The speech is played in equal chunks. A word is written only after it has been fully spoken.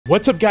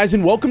What's up, guys,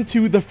 and welcome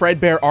to the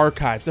Fredbear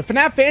Archives, a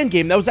FNAF fan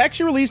game that was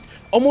actually released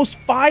almost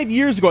 5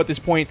 years ago at this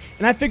point,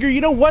 and I figure,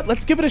 you know what,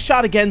 let's give it a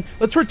shot again.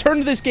 Let's return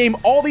to this game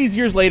all these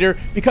years later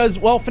because,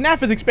 well, FNAF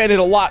has expanded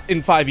a lot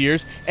in 5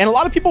 years, and a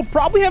lot of people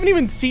probably haven't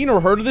even seen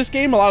or heard of this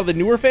game, a lot of the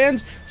newer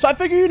fans, so I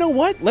figure, you know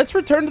what, let's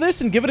return to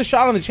this and give it a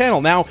shot on the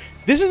channel. Now,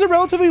 this is a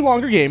relatively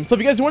longer game, so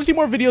if you guys want to see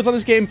more videos on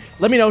this game,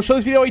 let me know. Show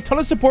this video a ton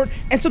of support,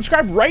 and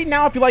subscribe right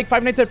now if you like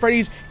Five Nights at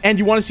Freddy's and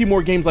you want to see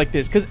more games like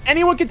this, because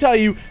anyone can tell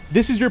you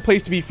this is your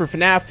place to be for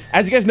FNAF.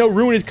 As you guys know,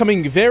 Ruin is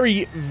coming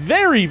very,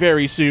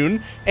 very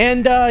soon,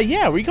 and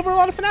yeah, we cover a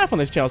lot of FNAF on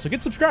this channel, so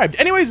get subscribed.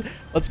 Anyways,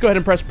 let's go ahead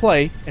and press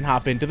play and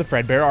hop into the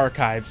Fredbear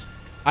Archives.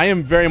 I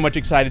am very much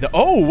excited to—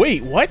 oh,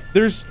 wait, what?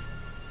 There's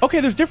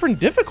different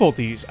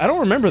difficulties. I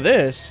don't remember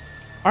this.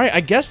 All right,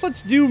 I guess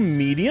let's do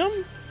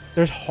medium.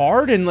 There's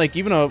hard and, like,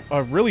 even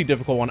a really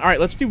difficult one. All right,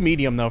 let's do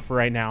medium, though, for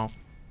right now.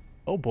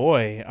 Oh,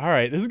 boy. All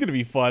right, this is going to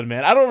be fun,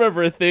 man. I don't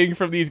remember a thing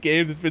from these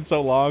games. It's been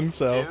so long,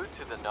 so— due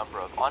to the number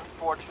of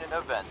unfortunate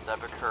events that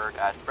have occurred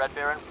at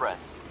Fredbear and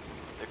Friends,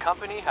 the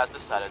company has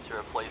decided to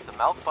replace the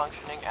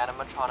malfunctioning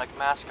animatronic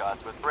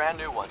mascots with brand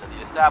new ones at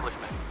the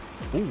establishment.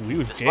 Ooh, we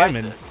was Despite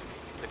jamming. this,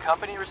 the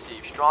company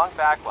received strong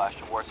backlash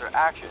towards their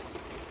actions,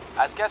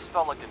 as guests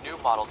felt like the new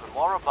models were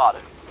more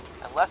robotic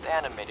and less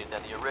animated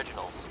than the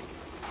originals.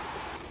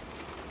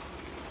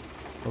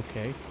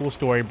 Okay, cool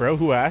story, bro.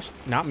 Who asked?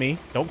 Not me.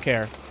 Don't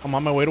care. I'm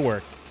on my way to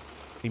work.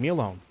 Leave me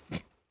alone.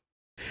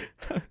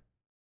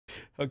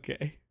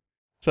 Okay.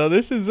 So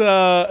this is,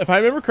 if I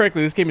remember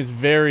correctly, this game is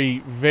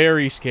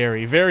very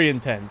scary, very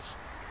intense.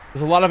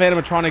 There's a lot of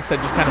animatronics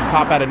that just kind of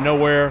pop out of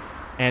nowhere,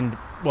 and,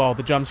 well,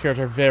 the jump scares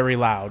are very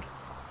loud.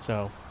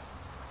 So,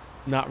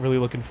 not really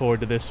looking forward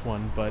to this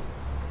one, but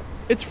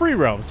it's free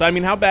roam. So, I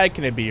mean, how bad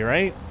can it be,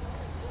 right?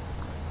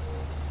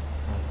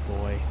 Oh,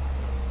 boy.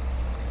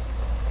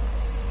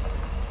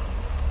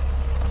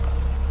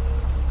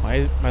 Why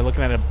am I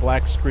looking at a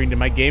black screen? Did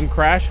my game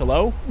crash?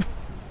 Hello?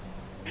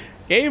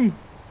 Game?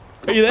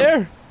 Are you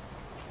there?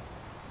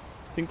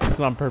 I think this is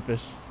on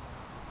purpose.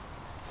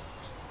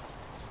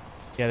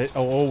 Yeah,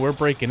 oh, we're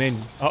breaking in.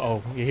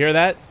 Uh-oh. You hear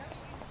that?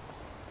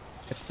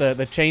 It's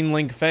the chain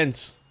link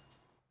fence.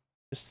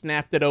 Just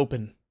snapped it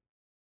open.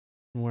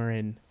 We're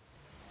in.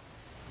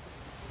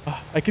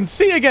 Oh, I can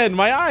see again.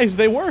 My eyes,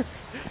 they work.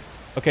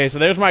 Okay, so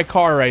there's my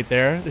car right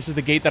there. This is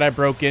the gate that I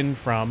broke in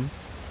from.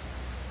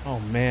 Oh,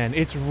 man,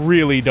 it's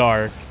really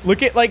dark.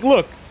 Look at, like,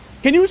 look.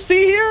 Can you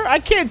see here? I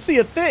can't see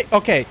a thing.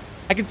 Okay,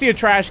 I can see a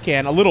trash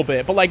can a little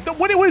bit, but, like,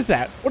 what is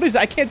that? What is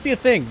that? I can't see a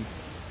thing.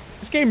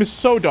 This game is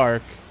so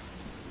dark.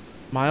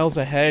 Miles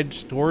ahead,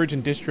 storage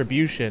and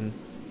distribution.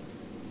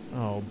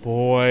 Oh,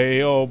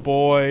 boy. Oh,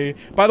 boy.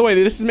 By the way,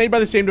 this is made by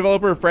the same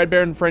developer of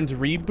Fredbear and Friends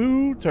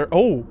reboot. Or,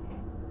 oh,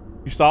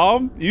 you saw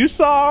him? You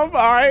saw him?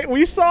 All right,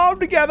 we saw him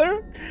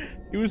together.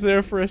 He was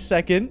there for a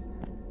second.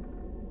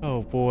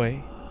 Oh,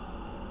 boy.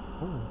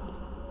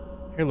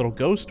 I hear a little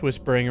ghost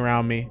whispering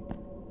around me.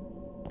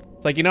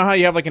 It's like, you know how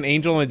you have like an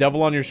angel and a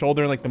devil on your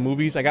shoulder in like the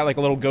movies? I got like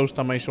a little ghost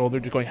on my shoulder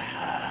just going,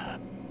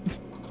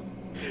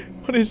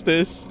 What is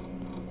this?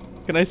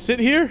 Can I sit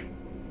here?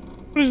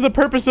 What is the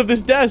purpose of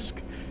this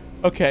desk?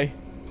 Okay.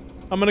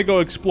 I'm gonna go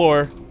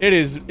explore. It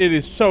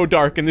is so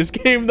dark in this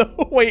game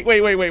though. Wait.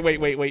 What?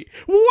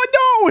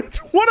 No! It's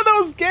one of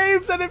those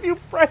games that if you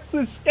press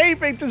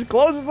escape, it just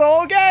closes the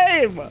whole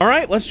game. All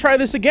right, let's try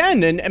this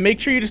again and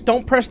make sure you just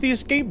don't press the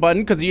escape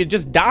button because you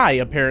just die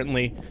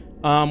apparently.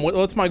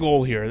 What's my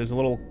goal here? There's a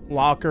little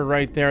locker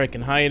right there I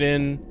can hide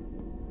in.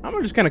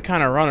 I'm just gonna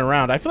kind of run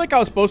around. I feel like I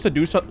was supposed to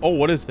do something. Oh,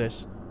 what is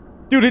this?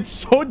 Dude, it's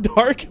so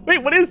dark.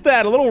 Wait, what is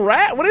that? A little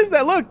rat? What is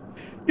that? Look,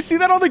 you see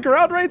that on the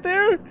ground right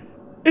there?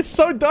 It's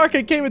so dark,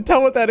 I can't even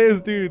tell what that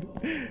is, dude.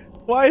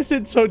 Why is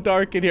it so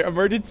dark in here?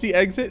 Emergency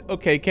exit?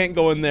 Okay, can't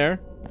go in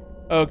there.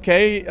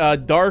 Okay,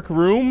 dark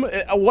room.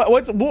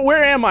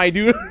 Where am I,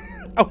 dude?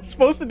 I was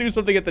supposed to do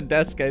something at the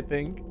desk, I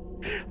think.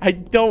 I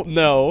don't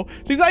know.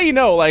 See, how you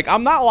know, like,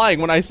 I'm not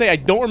lying when I say I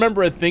don't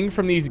remember a thing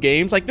from these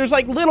games. Like, there's,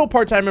 like, little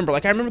parts I remember.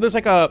 Like, I remember there's,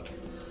 like, a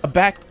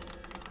back...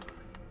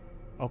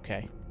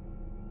 Okay.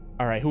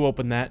 All right, who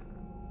opened that?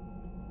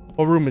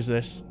 What room is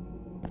this?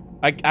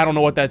 I don't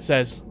know what that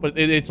says, but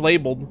it's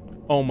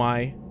labeled. Oh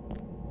my.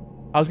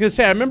 I was gonna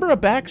say, I remember a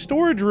back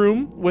storage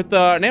room with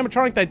an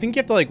animatronic that I think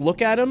you have to like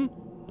look at him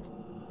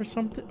or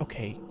something.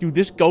 Okay, dude,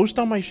 this ghost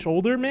on my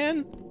shoulder,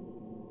 man.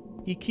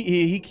 He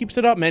keeps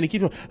it up, man. He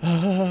keeps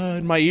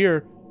in my ear.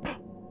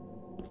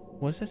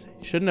 What's this?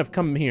 Shouldn't have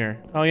come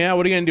here. Oh yeah,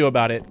 what are you gonna do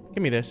about it?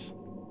 Give me this.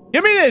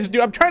 Give me this,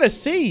 dude. I'm trying to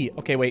see.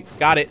 Okay, wait,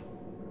 got it.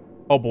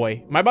 Oh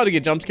boy, am I about to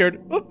get jump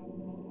scared?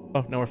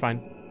 Oh no, we're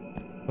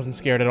fine. Wasn't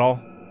scared at all.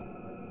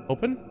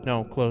 Open?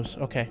 No, close.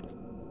 Okay.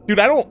 Dude,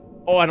 I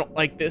don't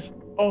like this.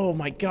 Oh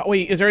my god.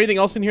 Wait, is there anything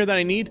else in here that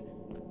I need?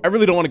 I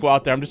really don't want to go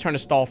out there. I'm just trying to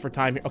stall for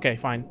time here. Okay,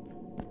 fine.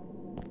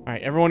 All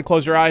right, everyone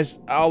close your eyes.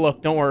 Oh,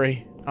 look, don't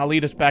worry. I'll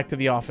lead us back to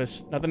the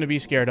office. Nothing to be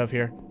scared of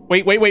here.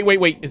 Wait.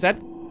 Is there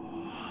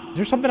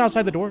something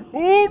outside the door?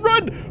 Oh,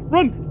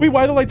 run. Wait,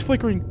 why are the lights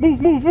flickering?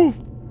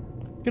 Move.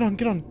 Get on.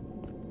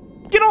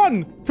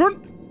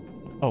 Turn.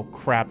 Oh,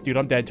 crap, dude.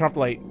 I'm dead. Turn off the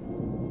light.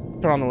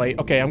 Turn on the light.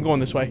 Okay, I'm going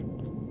this way.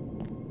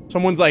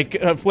 Someone's, like,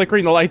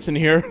 flickering the lights in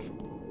here.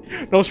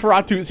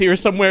 Nosferatu's here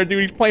somewhere,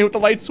 dude. He's playing with the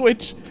light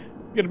switch.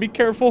 You gotta be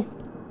careful.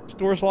 This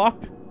door's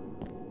locked.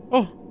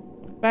 Oh,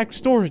 back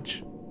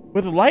storage.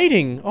 With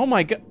lighting. Oh,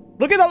 my God.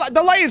 Look at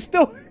the light. It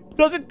still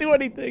doesn't do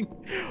anything.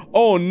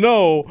 Oh,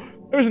 no.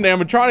 There's an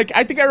animatronic.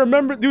 I think I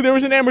remember. Dude, there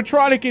was an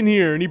animatronic in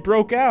here, and he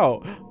broke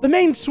out. The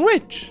main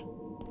switch.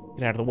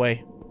 Get out of the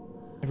way.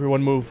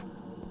 Everyone move.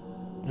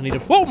 I need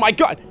to. Oh my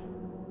God!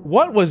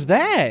 What was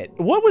that?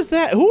 What was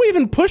that? Who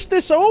even pushed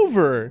this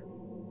over?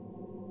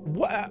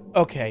 What?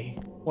 Okay,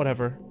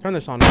 whatever. Turn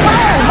this on. Oh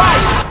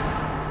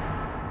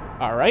my!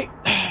 All right,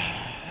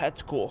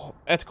 that's cool.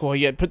 That's cool.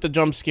 Yeah, put the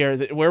jump scare.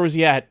 Where was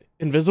he at?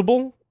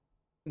 Invisible?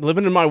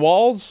 Living in my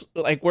walls?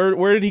 Like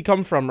where did he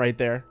come from? Right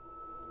there.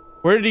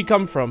 Where did he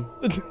come from?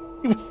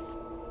 He was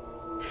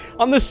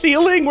on the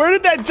ceiling. Where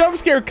did that jump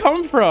scare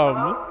come from?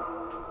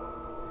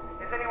 Hello?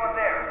 Is anyone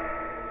there?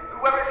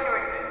 Whoever's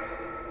hearing this,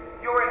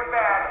 you're in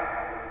bad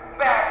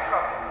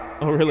trouble.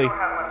 Oh, really? You don't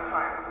have much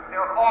time.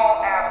 They're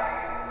all after you.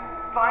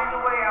 Find a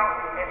way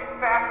out as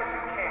fast as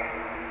you can.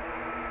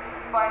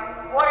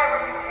 Find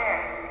whatever you can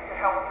to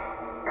help me.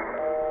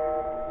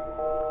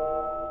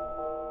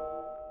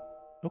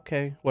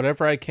 Okay,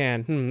 whatever I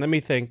can. Let me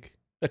think.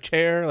 A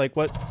chair? Like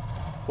what?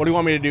 What do you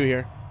want me to do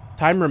here?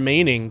 Time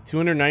remaining,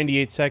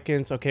 298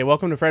 seconds. Okay,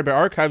 welcome to Fredbear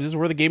Archives. This is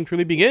where the game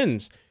truly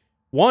begins.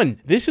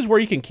 1. This is where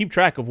you can keep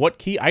track of what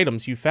key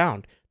items you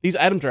found. These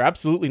items are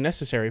absolutely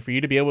necessary for you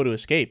to be able to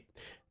escape.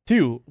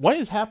 2. What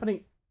is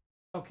happening?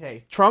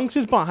 Okay, Trunks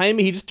is behind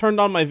me. He just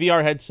turned on my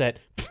VR headset.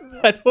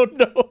 I don't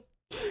know.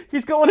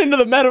 He's going into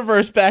the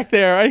metaverse back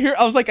there. I hear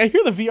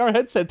the VR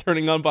headset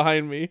turning on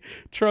behind me.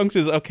 Trunks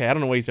is okay. I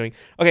don't know what he's doing.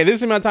 Okay, this is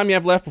the amount of time you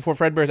have left before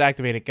Fredbear is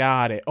activated.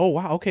 Got it. Oh,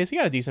 wow. Okay, so you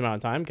got a decent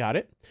amount of time. Got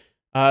it.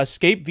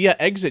 Escape via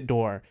exit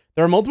door.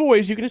 There are multiple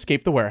ways you can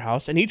escape the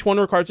warehouse, and each one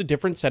requires a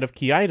different set of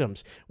key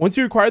items. Once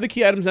you acquire the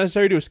key items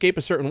necessary to escape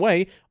a certain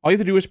way, all you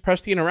have to do is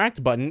press the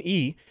interact button,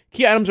 E.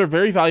 Key items are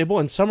very valuable,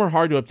 and some are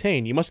hard to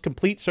obtain. You must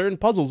complete certain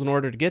puzzles in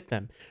order to get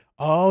them.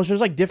 Oh, so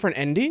there's like different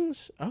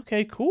endings?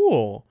 Okay,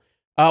 cool.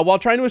 While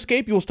trying to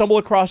escape, you will stumble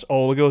across,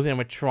 oh, look at those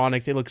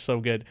animatronics, they look so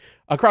good,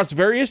 across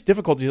various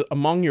difficulties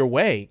along your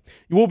way.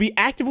 You will be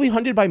actively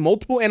hunted by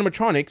multiple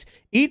animatronics,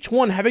 each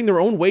one having their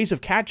own ways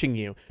of catching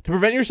you. To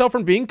prevent yourself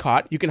from being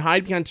caught, you can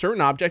hide behind certain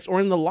objects or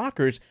in the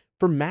lockers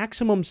for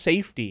maximum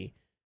safety.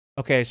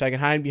 Okay, so I can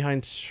hide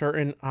behind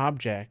certain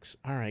objects.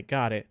 All right,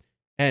 got it.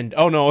 And,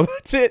 oh no,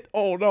 that's it.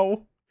 Oh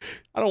no,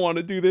 I don't want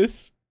to do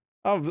this.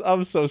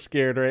 I'm so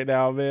scared right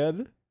now,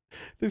 man.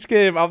 This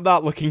game, I'm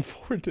not looking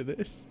forward to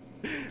this.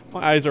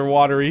 My eyes are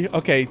watery.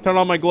 Okay, turn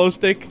on my glow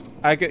stick.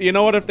 You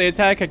know what? If they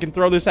attack, I can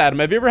throw this at them.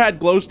 Have you ever had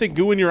glow stick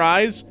goo in your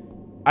eyes?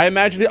 I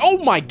imagine it.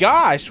 Oh my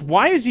gosh!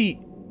 Why is he?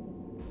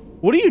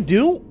 What do you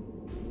do?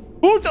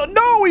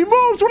 No, he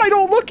moves when I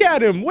don't look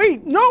at him.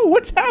 Wait, no,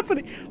 what's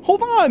happening?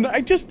 Hold on. I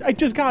just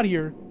got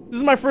here. This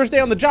is my first day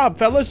on the job,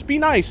 fellas. Be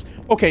nice.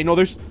 Okay, no,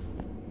 there's.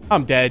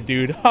 I'm dead,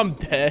 dude. I'm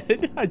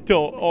dead. I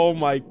don't. Oh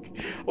my.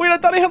 Wait, I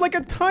thought I had like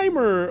a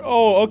timer.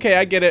 Oh, okay,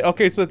 I get it.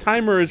 Okay, so the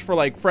timer is for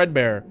like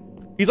Fredbear.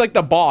 He's like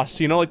the boss,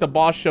 you know, like the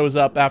boss shows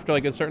up after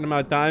like a certain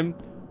amount of time.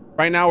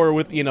 Right now we're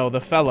with, you know,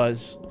 the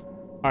fellas.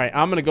 All right,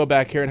 I'm gonna go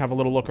back here and have a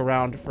little look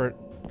around for.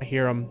 I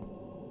hear him.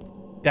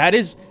 That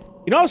is,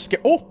 you know, I was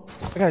scared. Oh,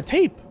 I got a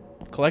tape.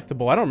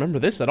 Collectible. I don't remember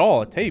this at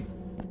all. A tape.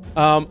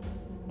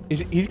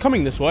 He's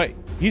coming this way.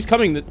 He's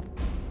coming.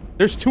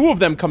 There's two of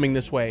them coming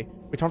this way.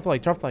 Wait, turn off the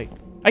light. Turn off the light.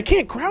 I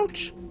can't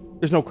crouch.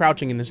 There's no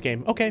crouching in this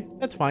game. Okay,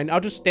 that's fine. I'll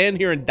just stand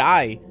here and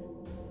die.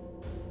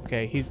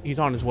 Okay, he's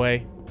on his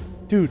way,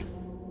 dude.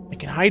 I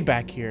can hide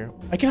back here.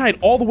 I can hide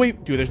all the way.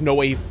 Dude, there's no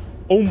way.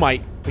 Oh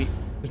my. Wait.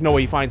 There's no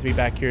way he finds me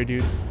back here,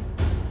 dude.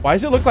 Why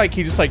does it look like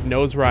he just like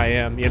knows where I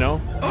am, you know?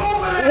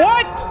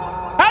 What?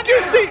 How'd you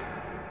see?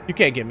 You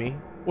can't get me.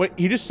 Wait,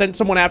 he just sent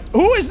someone after.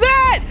 Who is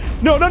that?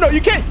 No, no, no.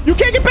 You can't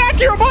get back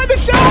here. I'm behind the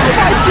shelves. Oh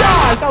my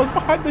gosh. I was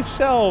behind the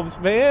shelves,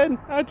 man.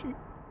 How'd you?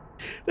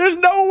 There's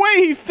no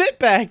way he fit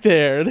back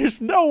there.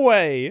 There's no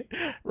way.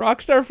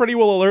 Rockstar Freddy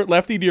will alert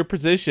Lefty to your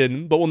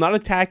position, but will not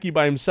attack you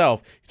by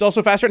himself. He's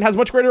also faster and has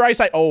much greater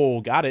eyesight.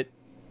 Oh, got it.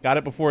 Got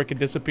it before it could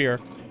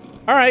disappear.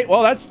 All right,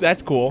 well,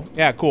 that's cool.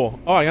 Yeah, cool.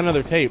 Oh, I got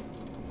another tape.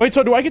 Wait,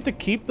 so do I get to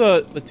keep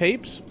the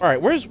tapes? All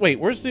right, where's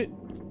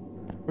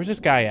this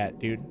guy at,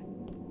 dude?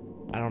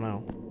 I don't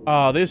know.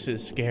 Oh, this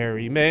is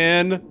scary,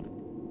 man.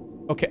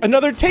 Okay,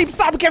 another tape.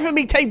 Stop giving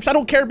me tapes. I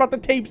don't care about the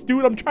tapes,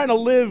 dude. I'm trying to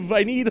live.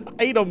 I need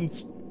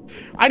items.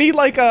 I need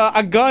like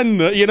a gun,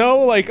 you know,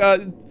 like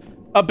a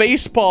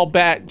baseball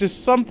bat,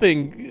 just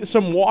something,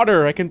 some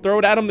water. I can throw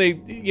it at them.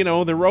 They, you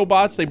know, they're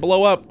robots. They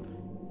blow up.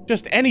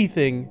 Just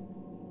anything.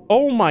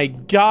 Oh my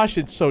gosh,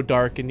 it's so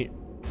dark in here.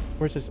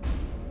 Where's this?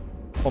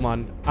 Hold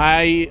on. No.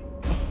 Hide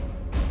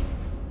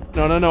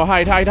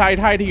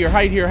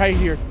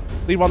here.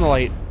 Leave on the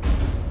light.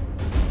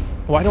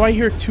 Why do I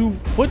hear 2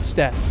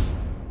 footsteps?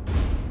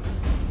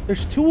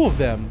 There's 2 of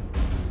them.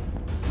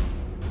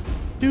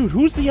 Dude,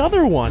 who's the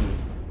other one?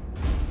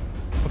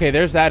 Okay,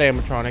 there's that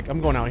animatronic.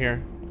 I'm going out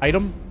here.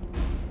 Item?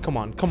 Come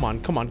on, come on,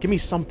 come on. Give me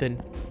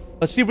something.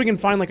 Let's see if we can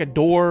find like a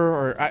door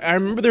or I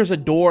remember there's a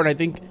door and I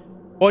think,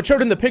 well, it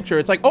showed in the picture.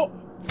 It's like, oh,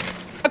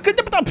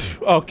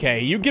 okay.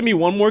 You give me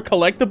one more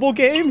collectible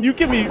game. You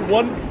give me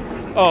one.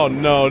 Oh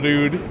no,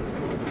 dude.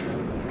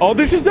 Oh,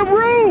 this is the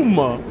room.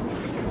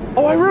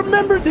 Oh, I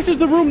remember. This is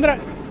the room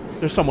that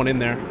there's someone in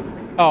there.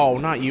 Oh,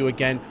 not you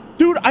again.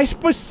 Dude, I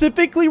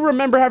specifically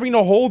remember having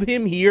to hold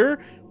him here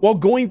while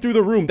going through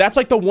the room. That's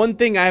like the one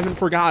thing I haven't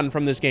forgotten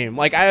from this game.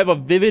 Like, I have a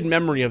vivid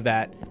memory of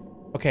that.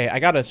 Okay, I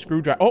got a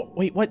screwdriver. Oh,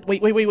 wait, what?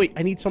 Wait.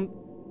 I need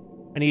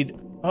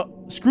a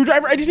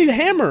screwdriver. I just need a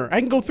hammer. I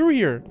can go through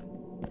here.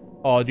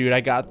 Oh, dude,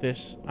 I got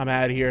this. I'm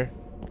out of here.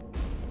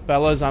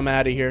 Fellas, I'm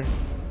out of here.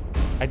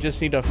 I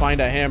just need to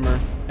find a hammer.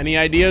 Any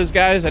ideas,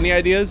 guys? Any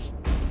ideas?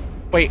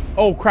 Wait,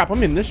 oh crap,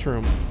 I'm in this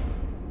room.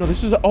 No,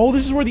 this is, oh,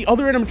 this is where the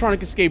other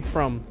animatronic escaped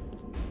from.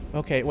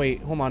 Okay,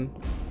 wait, hold on.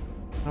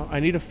 Oh, I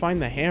need to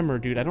find the hammer,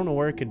 dude. I don't know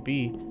where it could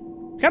be.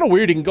 It's kind of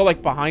weird. You can go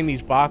like behind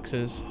these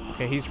boxes.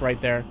 Okay, he's right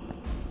there.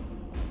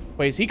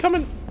 Wait, is he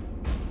coming?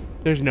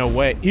 There's no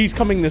way. He's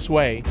coming this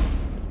way.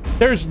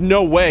 There's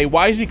no way.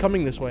 Why is he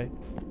coming this way?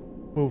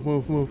 Move,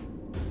 move, move.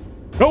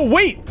 No,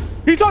 wait!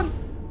 He's on...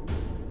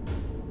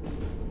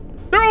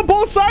 They're on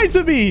both sides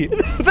of me!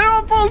 They're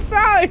on both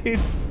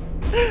sides!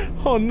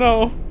 Oh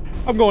no.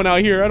 I'm going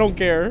out here. I don't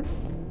care.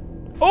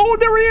 Oh,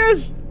 there he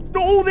is!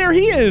 No, there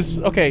he is!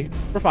 Okay,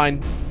 we're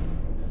fine.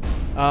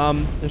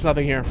 There's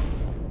nothing here.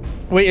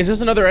 Wait, is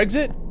this another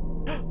exit?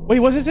 Wait,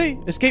 what does it say?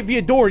 Escape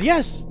via door.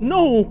 Yes!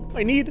 No!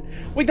 I need...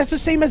 Wait, that's the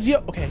same as the...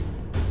 Okay.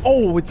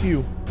 Oh, it's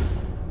you.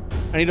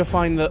 I need to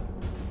find the...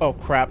 Oh,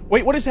 crap.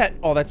 Wait, what is that?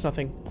 Oh, that's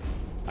nothing.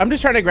 I'm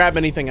just trying to grab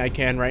anything I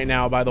can right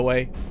now, by the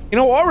way. You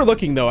know, while we're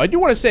looking, though, I do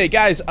want to say,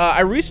 guys,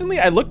 I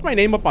looked my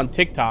name up on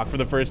TikTok for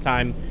the first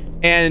time,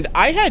 and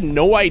I had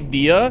no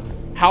idea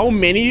how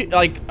many,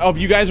 like, of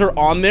you guys are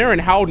on there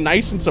and how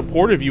nice and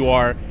supportive you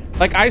are.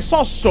 Like, I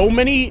saw so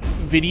many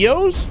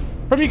videos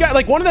from you guys.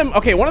 Like, one of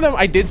them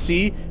I did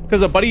see,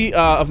 because a buddy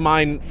of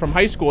mine from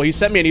high school, he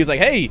sent me and he was like,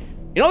 hey,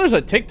 you know, there's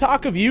a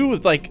TikTok of you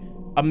with, like,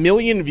 1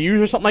 million views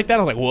or something like that.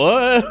 I was like,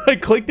 what? I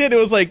clicked it. It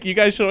was like you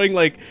guys showing,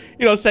 like,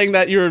 you know, saying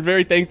that you were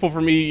very thankful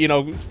for me, you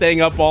know, staying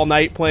up all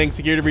night playing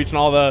Security Breach and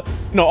all the,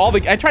 you know,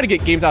 I try to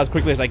get games out as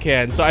quickly as I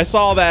can. So I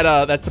saw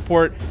that that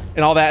support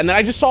and all that, and then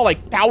I just saw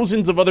like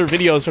thousands of other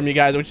videos from you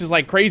guys, which is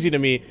like crazy to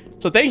me.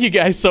 So thank you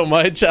guys so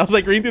much. I was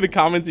like reading through the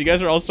comments. You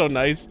guys are all so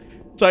nice.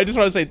 So I just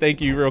want to say thank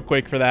you real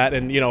quick for that,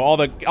 and you know, all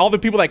the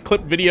people that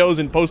clip videos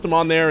and post them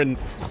on there and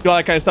do all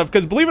that kind of stuff,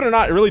 because believe it or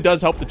not, it really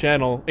does help the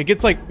channel. It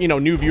gets, like, you know,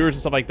 new viewers and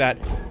stuff like that,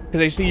 because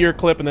they see your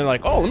clip and they're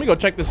like, oh, let me go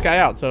check this guy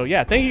out. So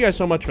yeah, thank you guys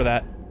so much for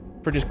that,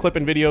 for just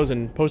clipping videos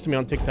and posting me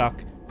on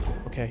TikTok.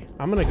 Okay,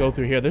 I'm gonna go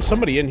through here. There's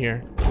somebody in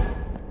here.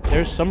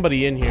 There's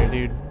somebody in here,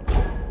 dude.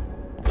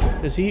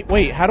 Is he?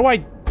 Wait, how do I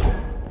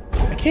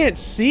can't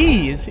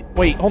see. Is he?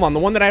 Wait, hold on. The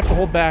one that I have to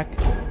hold back.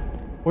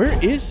 Where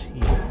is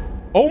he?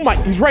 Oh my,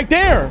 he's right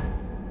there.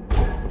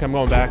 Okay, I'm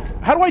going back.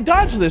 How do I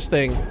dodge this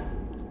thing?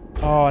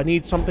 Oh, I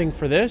need something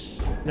for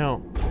this?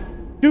 No.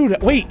 Dude,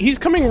 wait, he's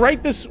coming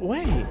right this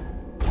way.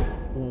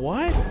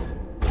 What?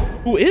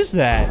 Who is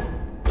that?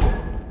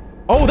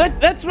 Oh,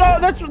 that's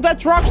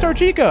Rockstar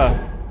Chica.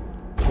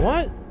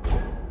 What?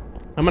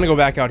 I'm gonna go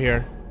back out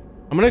here.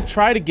 I'm gonna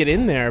try to get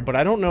in there, but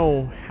I don't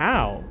know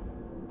how.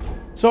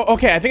 So,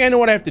 okay, I think I know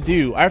what I have to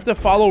do. I have to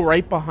follow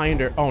right behind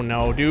her. Oh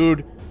no,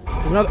 dude.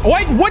 Another,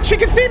 wait, what? She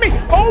can see me!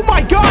 Oh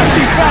my gosh,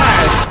 she's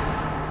fast!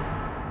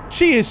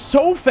 She is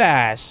so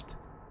fast.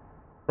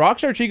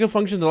 Rockstar Chica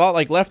functions a lot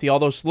like Lefty,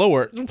 although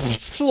slower.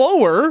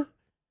 Slower?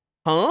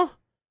 Huh?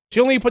 She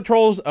only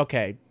patrols...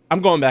 Okay,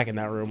 I'm going back in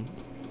that room.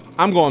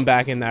 I'm going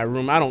back in that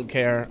room. I don't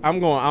care. I'm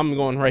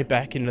going right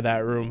back into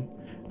that room.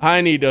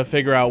 I need to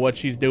figure out what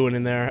she's doing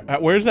in there.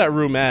 Where's that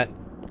room at?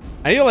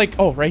 I need to, like...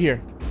 Oh, right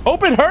here.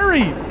 Open,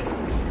 hurry!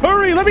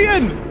 Hurry, let me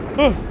in!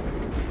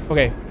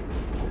 Okay.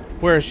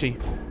 Where is she?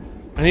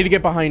 I need to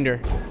get behind her.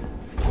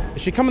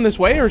 Is she coming this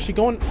way or is she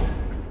going...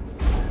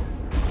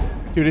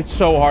 Dude, it's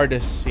so hard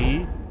to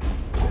see.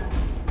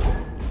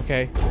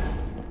 Okay.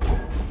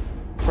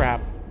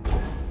 Crap.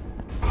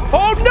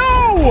 Oh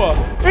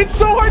no! It's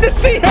so hard to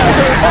see her!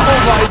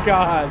 Oh my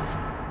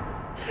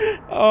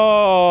gosh.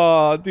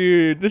 Oh,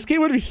 dude. This game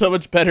would be so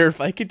much better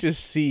if I could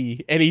just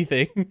see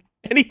anything.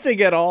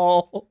 Anything at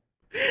all.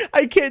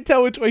 I can't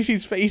tell which way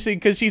she's facing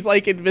because she's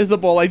like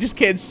invisible. I just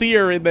can't see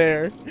her in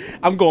there.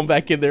 I'm going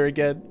back in there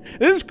again.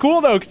 This is cool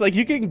though, because like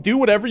you can do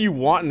whatever you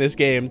want in this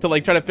game to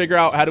like try to figure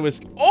out how to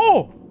escape.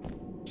 Oh!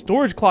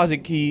 Storage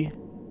closet key.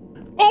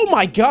 Oh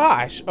my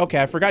gosh!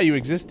 Okay, I forgot you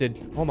existed.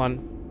 Hold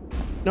on.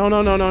 No,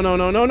 no, no, no, no,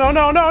 no, no, no,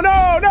 no, no,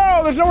 no,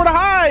 no! There's nowhere to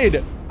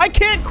hide! I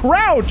can't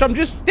crouch! I'm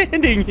just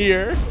standing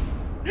here.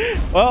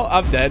 Well,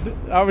 I'm dead.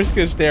 I'm just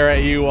gonna stare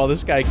at you while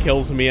this guy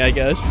kills me, I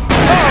guess.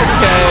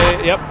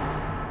 Okay, yep.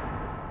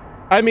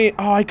 I mean,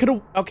 oh, I could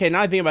have. Okay,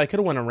 now I think about it, I could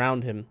have went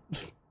around him.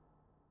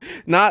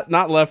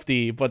 not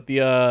Lefty, but the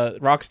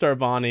Rockstar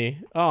Bonnie.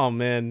 Oh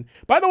man.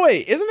 By the way,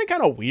 isn't it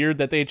kind of weird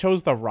that they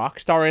chose the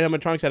Rockstar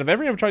animatronics out of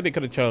every animatronic they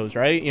could have chose,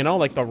 right? You know,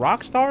 like the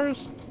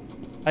Rockstars.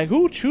 Like,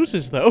 who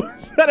chooses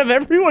those out of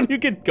everyone you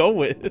could go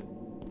with?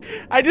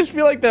 I just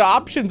feel like the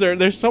options are,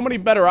 there's so many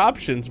better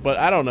options, but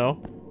I don't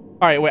know.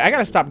 All right, wait, I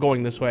gotta stop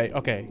going this way.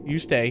 Okay, you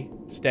stay.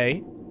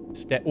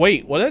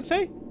 Wait, what did it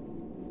say?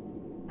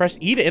 Press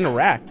E to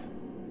interact.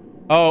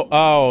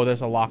 Oh,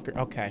 there's a locker.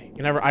 Okay,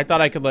 I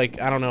thought I could,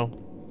 like, I don't know.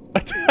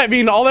 I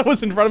mean, all that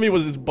was in front of me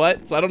was his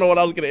butt, so I don't know what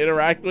I was gonna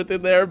interact with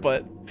in there,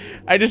 but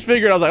I just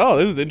figured, I was like, oh,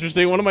 this is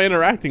interesting. What am I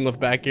interacting with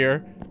back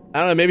here? I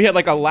don't know, maybe he had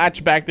like a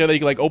latch back there that you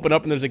can like open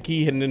up and there's a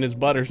key hidden in his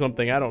butt or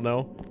something. I don't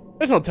know.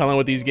 There's no telling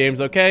with these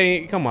games,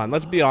 okay? Come on,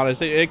 let's be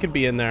honest. It could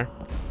be in there.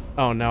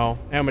 Oh no,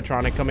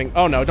 animatronic coming.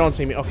 Oh no, don't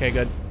see me. Okay,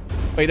 good.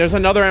 Wait, there's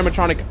another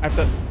animatronic. I have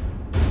to.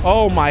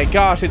 Oh my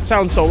gosh, it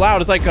sounds so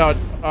loud. It's like a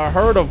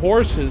herd of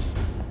horses.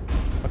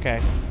 Okay,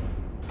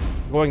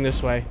 going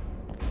this way.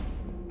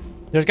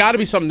 There's got to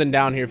be something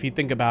down here if you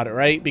think about it,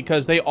 right?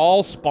 Because they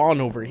all spawn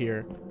over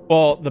here.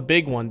 Well, the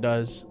big one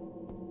does.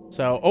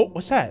 So, oh,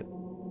 what's that?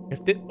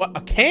 What,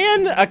 a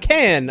can? A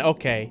can.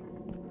 Okay.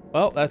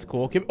 Well, that's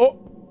cool. Oh,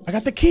 I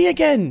got the key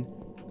again.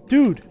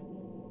 Dude.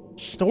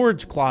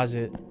 Storage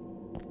closet.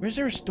 Where's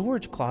there a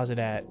storage closet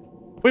at?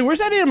 Wait, where's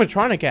that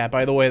animatronic at,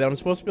 by the way, that I'm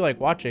supposed to be, like,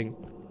 watching?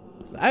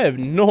 I have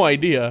no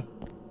idea.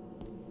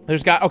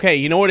 Okay,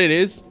 you know what it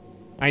is?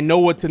 I know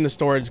what's in the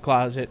storage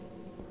closet.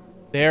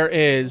 There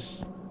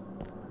is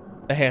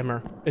a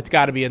hammer. It's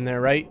got to be in there,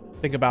 right?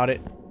 Think about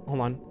it.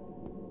 Hold on.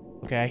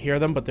 Okay, I hear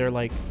them, but they're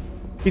like...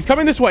 He's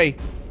coming this way!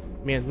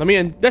 Man, let me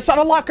in. That's not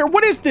a locker!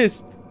 What is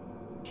this?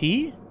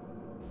 Key? Is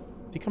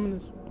he coming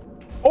this...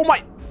 Oh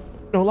my...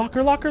 No,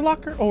 locker.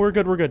 Oh, we're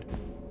good.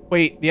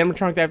 Wait, the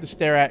animatronic I have to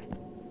stare at.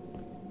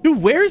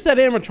 Dude, where's that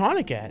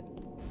animatronic at?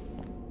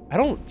 I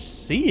don't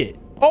see it.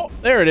 Oh,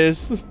 there it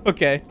is.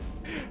 Okay.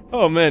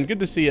 Oh, man, good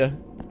to see you.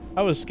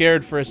 I was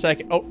scared for a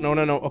second. Oh, no.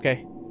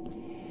 Okay.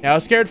 Yeah, I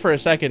was scared for a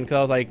second because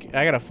I was like,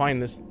 I gotta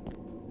find this.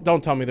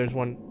 Don't tell me there's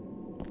one.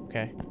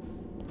 Okay.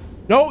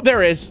 No,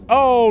 there is.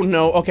 Oh,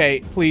 no.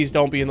 Okay, please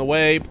don't be in the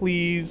way.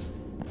 Please.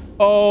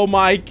 Oh,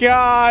 my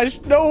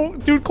gosh. No.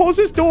 Dude, close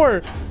this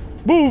door.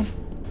 Move.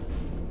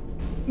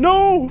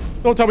 No.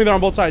 Don't tell me they're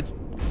on both sides.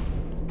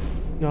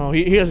 No,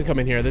 he doesn't come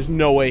in here. There's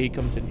no way he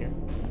comes in here.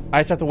 I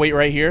just have to wait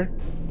right here.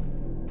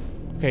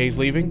 Okay, he's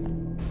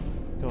leaving.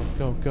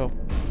 Go.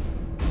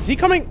 Is he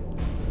coming?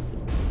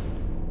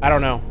 I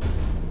don't know.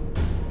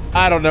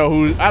 I don't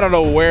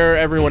know where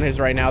everyone is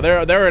right now.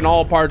 They're in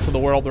all parts of the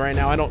world right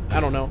now. I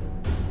don't know.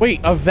 Wait,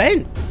 a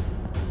vent.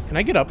 Can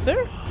I get up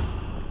there?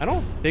 I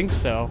don't think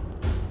so.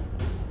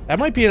 That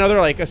might be another,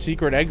 like, a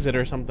secret exit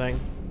or something.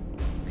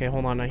 Okay,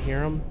 hold on. I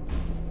hear him.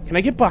 Can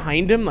I get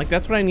behind him? Like,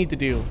 that's what I need to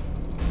do.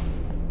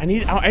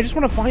 I just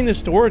want to find the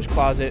storage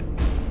closet.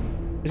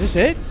 Is this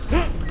it?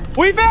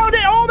 We found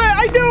it! Oh,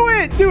 I knew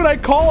it! Dude, I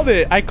called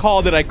it. I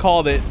called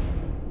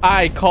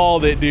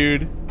it,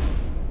 dude.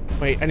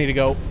 Wait, I need to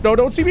go. No,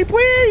 don't see me,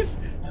 please!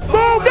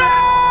 Move!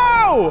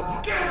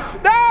 No!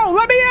 No!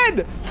 Let me in!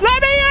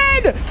 Let me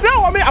in!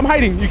 No, I'm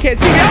hiding. You can't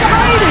see me. I'm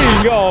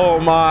hiding! Oh,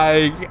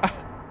 my God.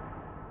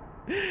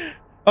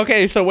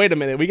 Okay, so wait a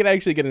minute. We can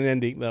actually get an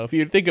ending, though. If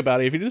you think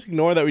about it, if you just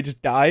ignore that we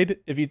just died,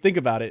 if you think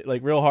about it,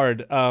 like, real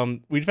hard,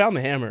 we found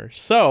the hammer.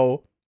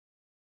 So,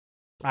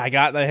 I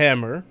got the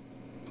hammer,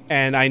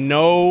 and I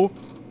know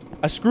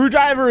a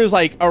screwdriver is,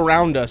 like,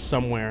 around us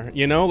somewhere,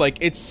 you know? Like,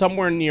 it's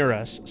somewhere near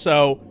us.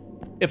 So,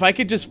 if I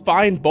could just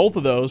find both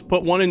of those,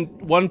 put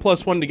 1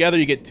 plus 1 together,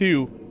 you get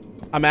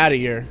 2, I'm out of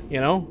here, you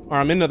know? Or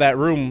I'm into that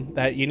room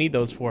that you need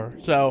those for.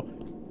 So,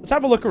 let's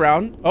have a look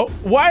around. Oh,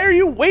 why are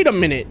you? Wait a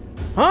minute.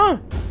 Huh?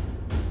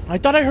 I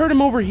thought I heard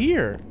him over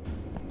here.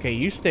 Okay,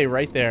 you stay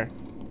right there.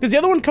 Because the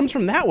other one comes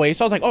from that way,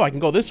 so I was like, oh, I can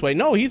go this way.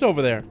 No, he's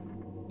over there.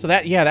 So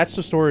yeah, that's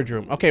the storage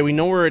room. Okay, we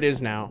know where it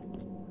is now.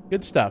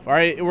 Good stuff. All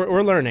right,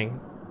 we're learning.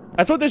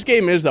 That's what this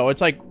game is, though.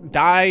 It's like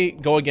die,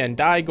 go again,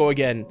 die, go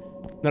again.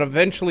 Then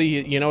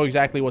eventually, you know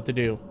exactly what to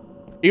do.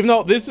 Even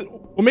though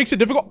what makes it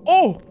difficult?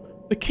 Oh,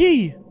 the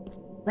key.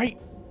 Right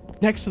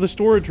next to the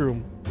storage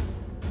room.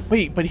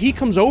 Wait, but he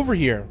comes over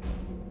here.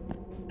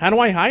 How do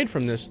I hide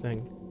from this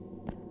thing?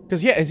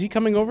 Because, yeah, is he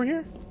coming over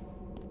here?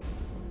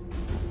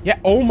 Yeah,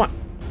 oh my...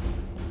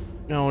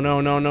 No.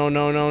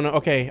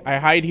 Okay, I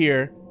hide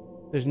here.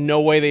 There's no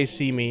way they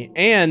see me.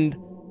 And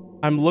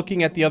I'm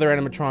looking at the other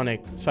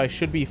animatronic, so I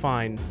should be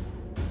fine.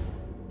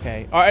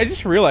 Okay. Oh, I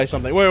just realized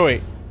something.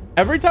 Wait.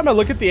 Every time I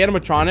look at the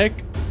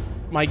animatronic,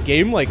 my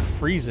game, like,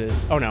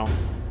 freezes. Oh, no.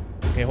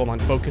 Okay, hold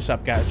on. Focus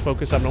up, guys.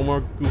 Focus up. No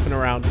more goofing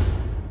around.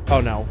 Oh,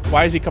 no.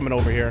 Why is he coming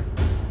over here?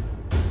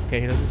 Okay,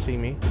 he doesn't see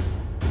me.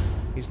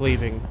 He's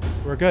leaving.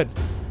 We're good.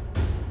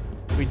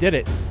 We did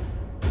it.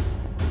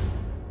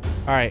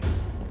 All right.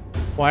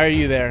 Why are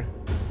you there?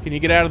 Can you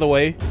get out of the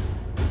way?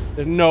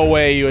 There's no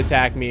way you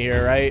attack me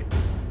here, right?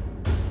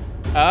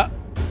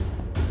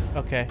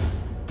 Okay.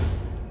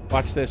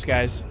 Watch this,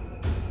 guys.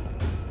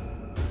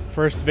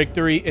 First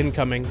victory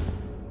incoming.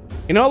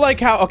 You know, like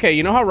how, okay,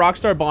 you know how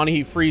Rockstar Bonnie,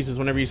 he freezes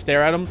whenever you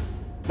stare at him?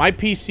 My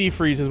PC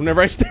freezes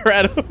whenever I stare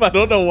at him. I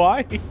don't know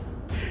why.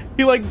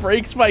 He, like,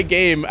 breaks my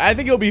game. I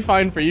think it'll be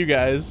fine for you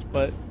guys,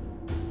 but...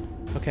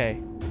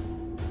 Okay.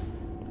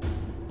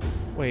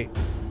 Wait.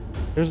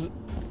 There's...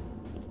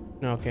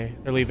 No, okay.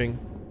 They're leaving.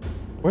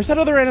 Where's that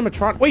other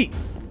animatronic? Wait!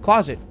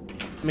 Closet.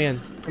 Let me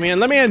in. Let me in.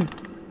 Let me in!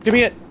 Give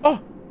me it.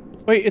 Oh!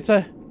 Wait, it's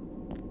a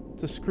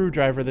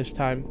screwdriver this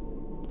time.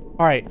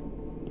 Alright.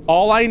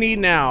 All I need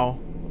now...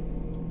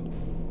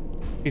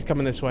 He's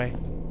coming this way.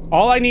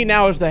 All I need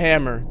now is the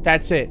hammer.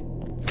 That's it.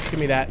 Give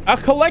me that. A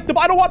collectible.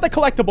 I don't want the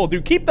collectible,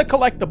 dude. Keep the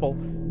collectible.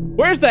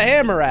 Where's the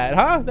hammer at,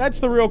 huh? That's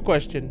the real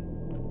question.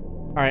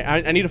 Alright,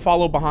 I need to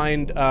follow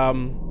behind,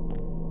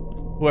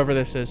 whoever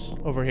this is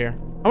over here.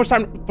 How much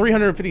time?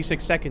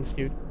 356 seconds,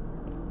 dude.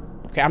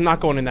 Okay, I'm not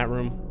going in that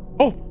room.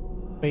 Oh!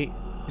 Wait.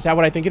 Is that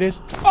what I think it is?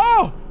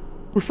 Oh!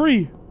 We're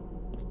free!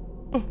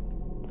 Oh,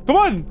 come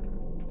on!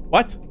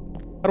 What?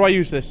 How do I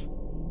use this?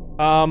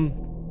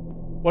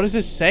 What does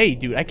this say,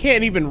 dude? I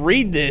can't even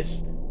read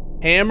this.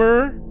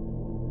 Hammer.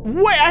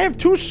 Wait, I have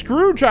 2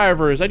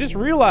 screwdrivers. I just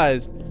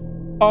realized.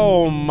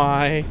 Oh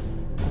my.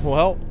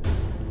 Well,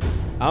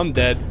 I'm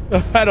dead.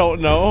 I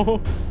don't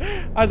know.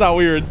 I thought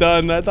we were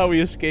done. I thought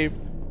we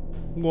escaped.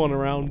 I'm going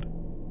around.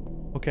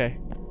 Okay.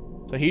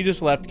 So he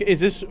just left. Is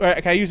this,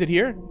 can I use it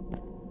here?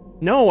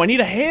 No, I need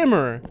a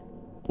hammer.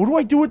 What do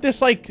I do with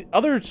this, like,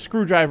 other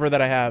screwdriver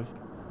that I have?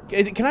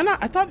 Can I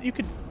not? I thought you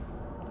could.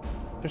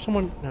 There's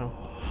someone. No.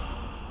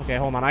 Okay,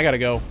 hold on. I gotta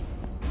go.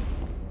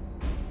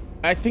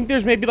 I think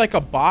there's maybe like a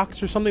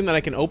box or something that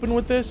I can open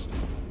with this.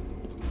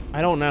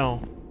 I don't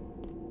know.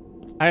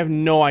 I have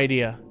no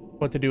idea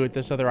what to do with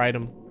this other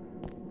item.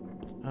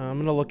 I'm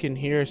gonna look in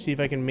here, see if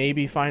I can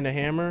maybe find a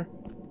hammer.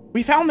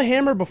 We found the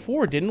hammer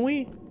before, didn't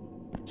we?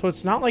 So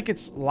it's not like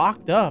it's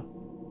locked up.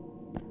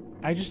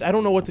 I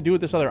don't know what to do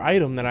with this other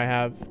item that I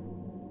have.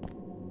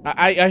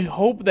 I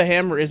hope the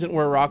hammer isn't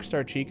where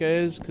Rockstar Chica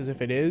is, because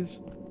if it is,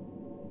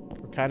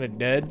 we're kind of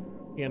dead,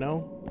 you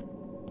know?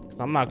 Because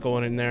I'm not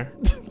going in there.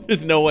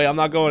 There's no way I'm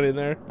not going in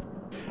there.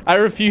 I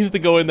refuse to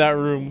go in that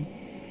room.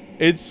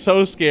 It's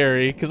so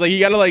scary, because like you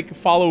gotta like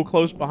follow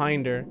close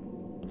behind her.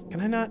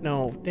 Can I not?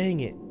 No, dang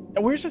it.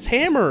 Where's this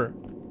hammer?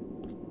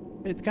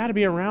 It's got to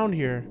be around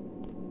here.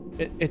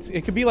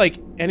 It could be like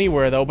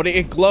anywhere though, but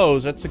it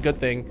glows. That's a good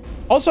thing.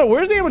 Also,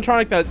 where's the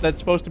animatronic that's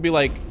supposed to be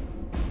like,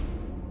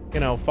 you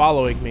know,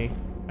 following me?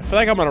 I feel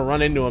like I'm gonna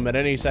run into him at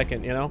any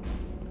second, you know,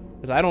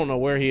 because I don't know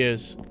where he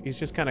is. He's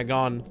just kind of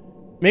gone.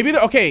 Maybe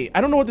okay. I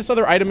don't know what this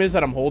other item is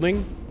that I'm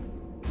holding,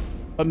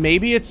 but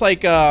maybe it's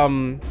like I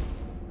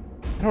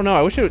don't know.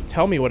 I wish it would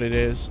tell me what it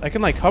is. I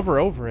can like hover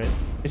over it.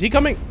 Is he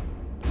coming?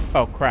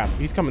 Oh crap!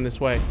 He's coming this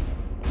way.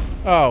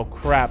 Oh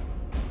crap!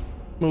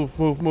 Move,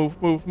 move,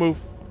 move, move,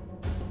 move.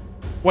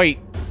 Wait,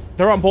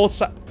 they're on both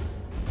sides.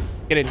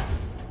 Get in.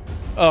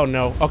 Oh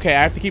no. Okay,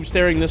 I have to keep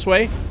staring this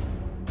way.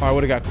 Oh, I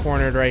would have got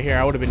cornered right here.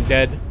 I would have been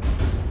dead.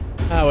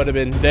 I would have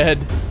been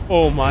dead.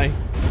 Oh my.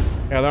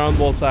 Yeah, they're on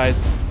both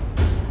sides.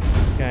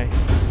 Okay.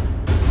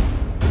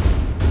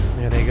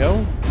 There they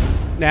go.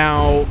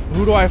 Now,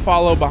 who do I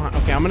follow behind?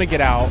 Okay, I'm gonna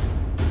get out.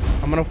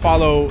 I'm gonna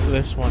follow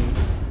this one.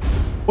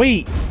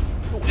 Wait,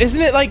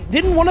 isn't it like,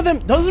 doesn't one of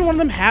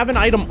them have an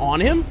item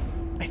on him?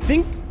 I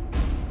think.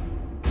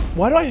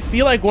 Why do I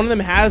feel like one of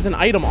them has an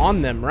item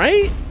on them,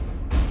 right?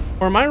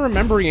 Or am I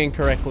remembering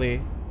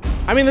incorrectly?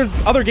 I mean, there's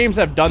other games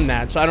that have done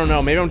that, so I don't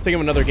know. Maybe I'm thinking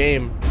of another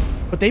game.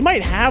 But they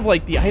might have,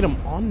 like, the item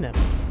on them.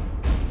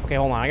 Okay,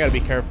 hold on. I gotta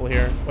be careful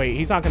here. Wait,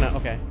 he's not gonna...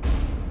 Okay.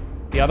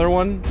 The other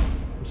one?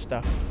 I'm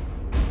stuck.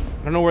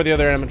 I don't know where the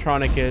other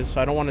animatronic is,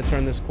 so I don't want to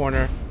turn this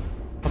corner.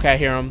 Okay, I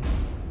hear him.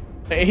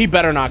 He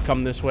better not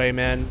come this way,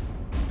 man.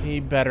 He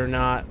better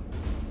not.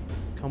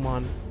 Come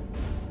on.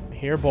 I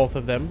hear both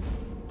of them.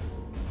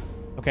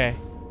 Okay.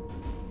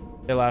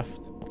 They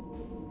left.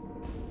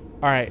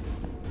 Alright.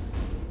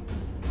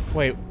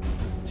 Wait.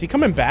 Is he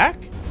coming back?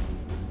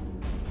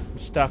 I'm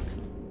stuck.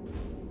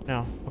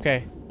 No.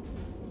 Okay.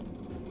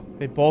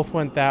 They both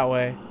went that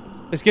way.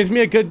 This gives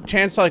me a good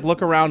chance to like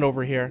look around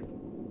over here.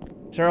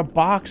 Is there a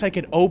box I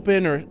could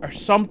open or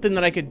something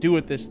that I could do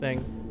with this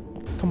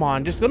thing? Come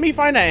on, just let me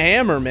find a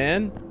hammer,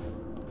 man.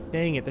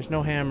 Dang it, there's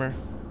no hammer.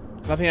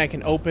 Nothing I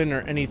can open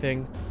or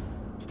anything.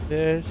 What's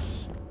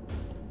this?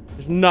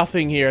 There's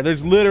nothing here.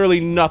 There's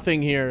literally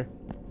nothing here.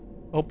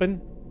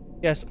 Open?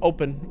 Yes,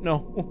 open.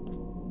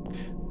 No.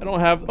 I don't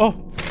have...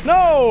 Oh,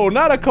 no,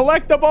 not a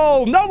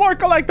collectible. No more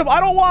collectible. I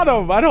don't want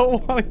them. I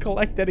don't want to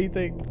collect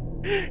anything.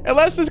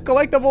 Unless this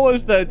collectible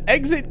is the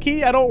exit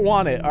key, I don't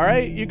want it, all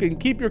right? You can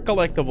keep your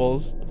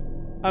collectibles.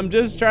 I'm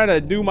just trying to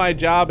do my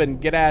job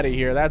and get out of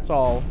here. That's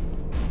all.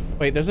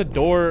 Wait, there's a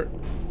door.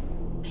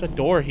 There's a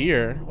door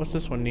here. What's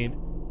this one need?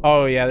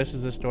 Oh, yeah, this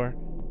is this door.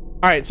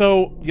 All right,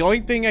 so the only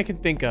thing I can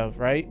think of,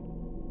 right,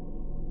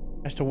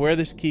 as to where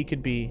this key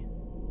could be.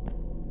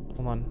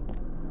 Hold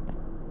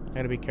on. I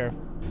gotta be careful.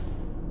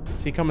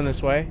 Is he coming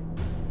this way?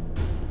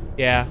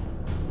 Yeah.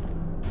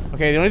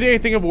 Okay, the only thing I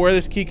can think of where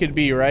this key could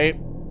be, right,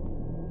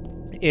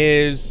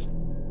 is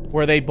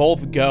where they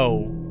both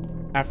go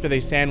after they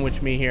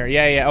sandwich me here.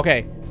 Yeah,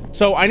 okay.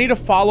 So I need to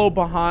follow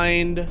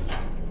behind...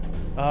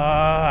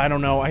 I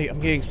don't know. I'm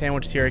getting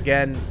sandwiched here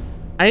again.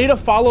 I need to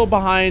follow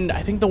behind,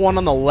 I think, the one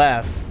on the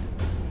left.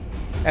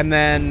 And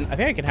then, I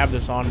think I can have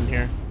this on in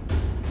here.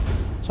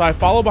 So I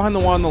follow behind the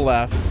one on the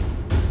left.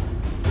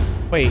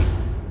 Wait.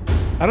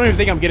 I don't even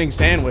think I'm getting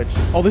sandwiched.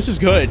 Oh, this is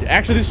good.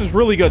 Actually, this is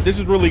really good. This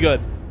is really good.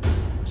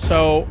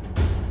 So,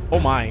 oh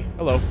my.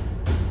 Hello.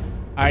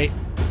 Okay.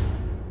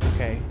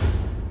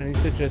 I need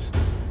to just...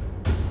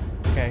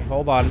 Okay,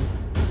 hold on.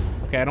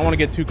 Okay, I don't want to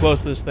get too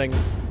close to this thing.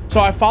 So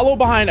I follow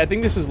behind. I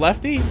think this is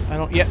Lefty. I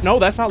don't... Yeah, no,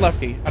 that's not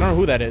Lefty. I don't know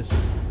who that is.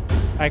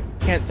 I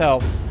can't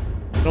tell.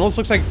 It almost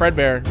looks like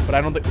Fredbear, but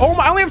I don't think... Oh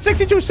my, I only have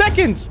 62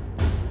 seconds!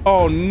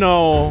 Oh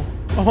no.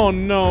 Oh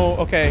no.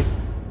 Okay.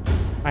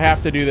 I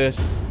have to do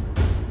this.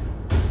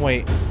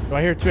 Wait, do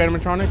I hear 2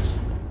 animatronics?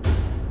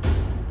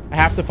 I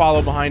have to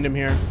follow behind him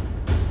here.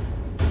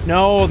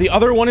 No, the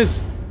other one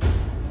is...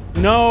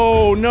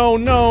 No, no,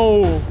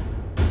 no.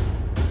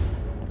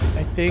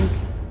 I think...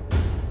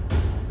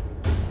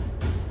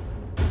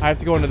 I have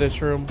to go into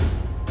this room.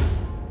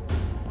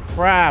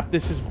 Crap,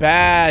 this is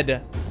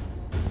bad.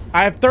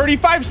 I have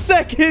 35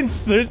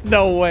 seconds. There's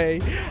no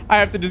way. I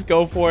have to just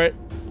go for it.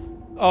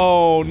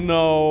 Oh,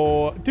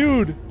 no.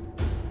 Dude.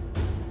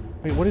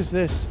 Wait, what is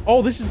this?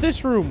 Oh, this is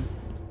this room.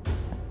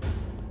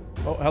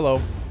 Oh, hello.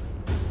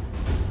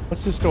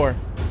 What's this door?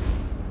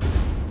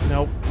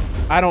 Nope.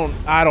 I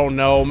don't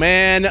know,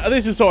 man.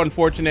 This is so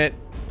unfortunate.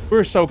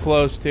 We're so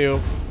close to.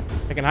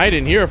 I can hide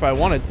in here if I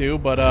wanted to,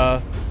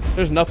 but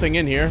there's nothing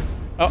in here.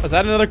 Oh, is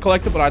that another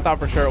collectible? I thought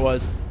for sure it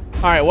was.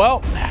 All right,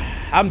 well,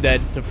 I'm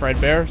dead to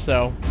Fredbear,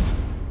 so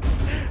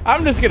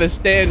I'm just gonna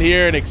stand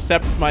here and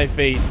accept my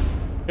fate.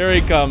 Here he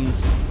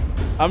comes.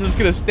 I'm just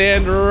gonna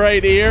stand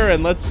right here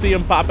and let's see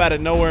him pop out of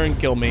nowhere and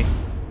kill me.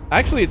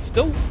 Actually, it's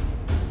still...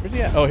 Where's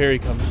he at? Oh, here he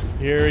comes.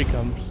 Here he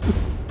comes.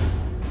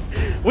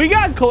 We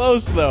got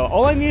close though.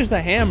 All I need is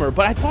the hammer,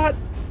 but I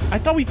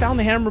thought we found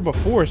the hammer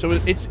before, so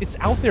it's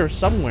out there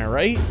somewhere,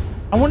 right?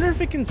 I wonder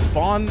if it can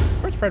spawn.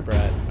 Where's Fredbear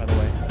at, by the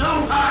way?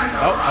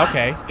 Oh,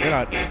 okay. You're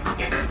not. All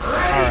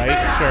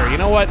right, sure. You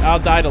know what? I'll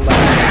die to left.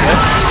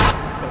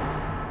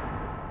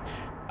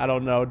 I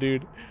don't know,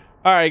 dude.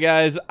 All right,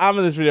 guys. I'm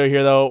in this video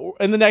here though.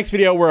 In the next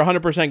video, we're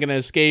 100% gonna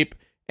escape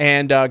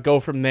and go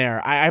from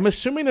there. I'm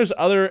assuming there's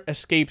other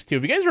escapes too.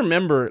 If you guys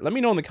remember, let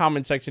me know in the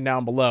comment section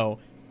down below,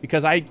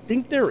 because I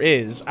think there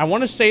is. I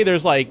want to say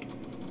there's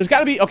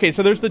gotta be, okay,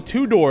 so there's the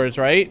 2 doors,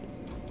 right?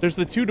 There's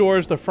the 2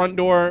 doors, the front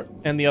door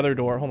and the other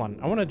door. Hold on,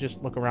 I want to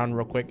just look around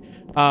real quick.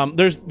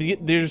 There's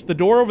the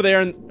door over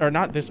there, and, or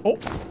not this. Oh,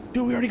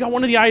 dude, we already got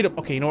one of the items.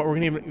 Okay, you know what? We're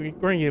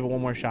gonna give it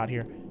one more shot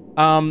here.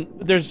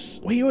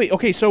 Wait.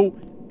 Okay, so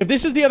if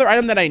this is the other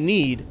item that I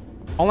need,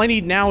 all I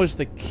need now is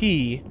the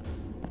key,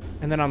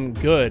 and then I'm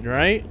good,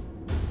 right?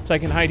 So I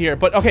can hide here.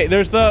 But okay,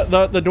 there's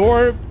the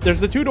door.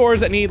 There's the 2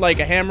 doors that need like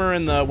a hammer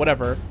and the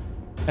whatever,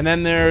 and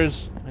then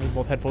there's, I need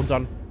both headphones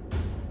on.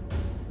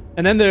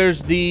 And then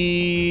there's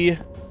the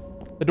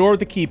door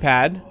with the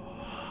keypad.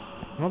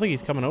 I don't think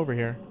he's coming over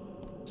here,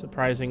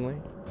 surprisingly.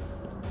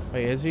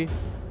 Wait, is he?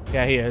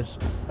 Yeah, he is.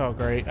 Oh,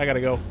 great. I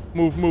gotta go.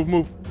 Move.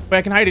 Wait,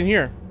 I can hide in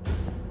here.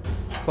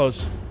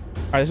 Close.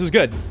 All right, this is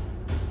good.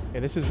 Okay,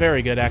 this is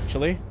very good,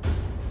 actually.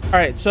 All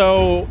right,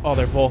 so... Oh,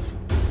 they're both...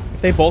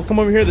 If they both come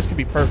over here, this could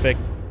be perfect.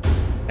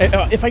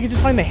 If I could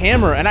just find the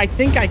hammer, and I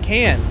think I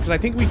can, because I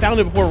think we found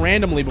it before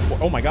randomly before.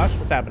 Oh my gosh,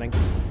 what's happening?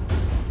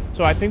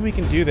 So I think we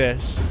can do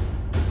this.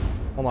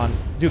 Hold on.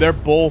 Dude, they're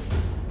both...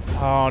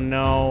 Oh,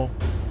 no.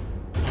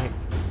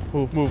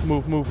 Wait.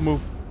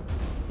 Move.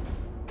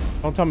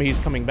 Don't tell me he's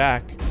coming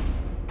back.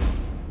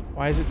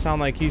 Why does it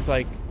sound like he's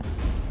like...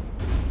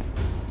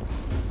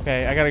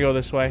 Okay, I gotta go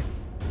this way.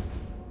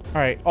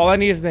 Alright, all I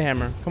need is the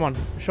hammer. Come on,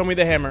 show me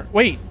the hammer.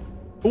 Wait!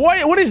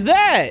 What is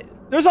that?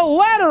 There's a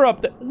ladder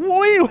up there!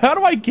 Wait, how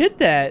do I get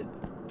that?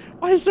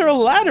 Why is there a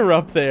ladder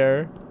up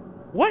there?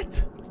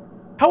 What?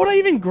 How would I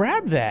even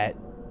grab that?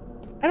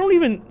 I'm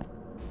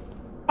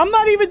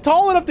not even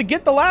tall enough to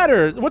get the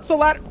ladder. What's the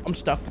ladder? I'm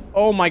stuck.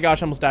 Oh my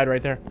gosh, I almost died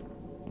right there.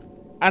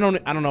 I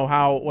don't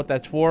know what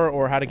that's for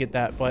or how to get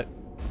that, but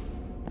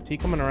is he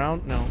coming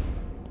around? No.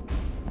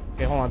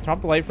 Okay, hold on. Turn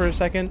off the light for a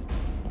second.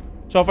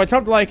 So if I turn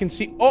off the light, I can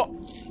see. Oh,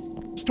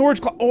 storage.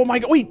 Oh my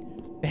god. Wait,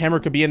 the hammer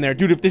could be in there,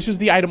 dude. If this is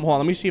the item, hold on.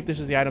 Let me see if this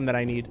is the item that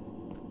I need.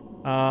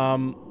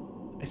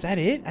 Is that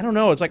it? I don't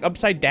know. It's like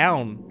upside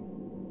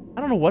down.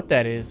 I don't know what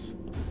that is.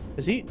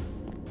 Is he?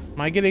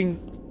 Am I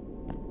getting?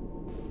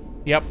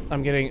 Yep,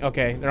 I'm getting.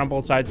 Okay, they're on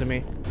both sides of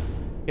me.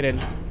 Get in.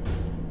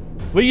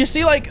 But you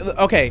see, like,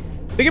 okay.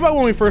 Think about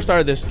when we first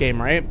started this game,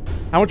 right?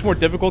 How much more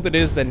difficult it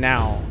is than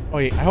now. Oh,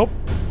 wait, I hope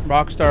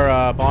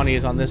Rockstar Bonnie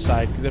is on this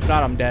side, because if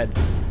not, I'm dead.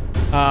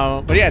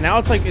 But yeah, now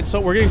it's like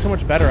we're getting so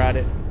much better at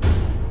it.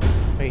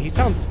 Wait, he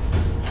sounds.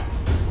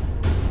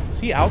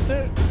 Is he out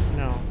there?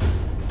 No.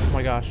 Oh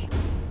my gosh,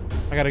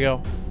 I gotta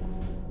go.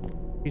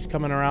 He's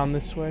coming around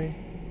this way,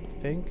 I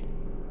think.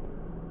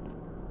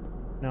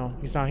 No,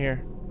 he's not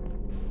here.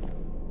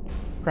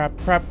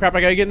 Crap! I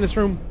gotta get in this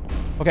room.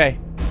 Okay.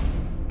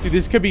 Dude,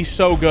 this could be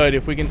so good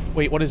if we can...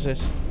 Wait, what is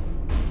this?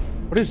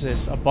 What is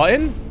this? A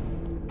button?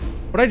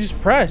 What did I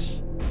just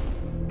press?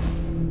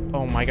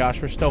 Oh my gosh,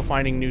 we're still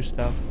finding new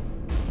stuff.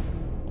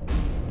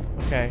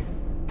 Okay.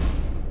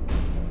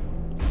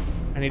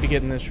 I need to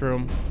get in this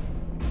room.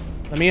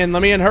 Let me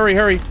in,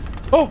 hurry.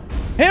 Oh,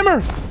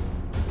 hammer!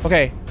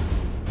 Okay.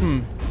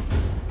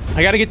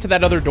 I gotta get to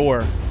that other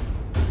door.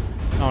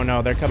 Oh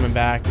no, they're coming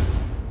back.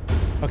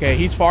 Okay,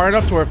 he's far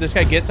enough to where if this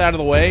guy gets out of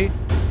the way...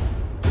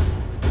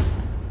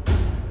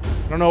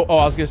 I don't know. Oh,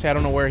 I was gonna say I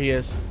don't know where he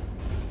is.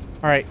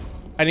 Alright,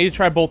 I need to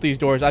try both these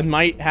doors. I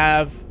might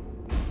have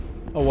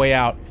a way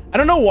out. I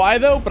don't know why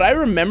though, but I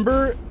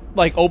remember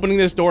like opening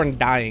this door and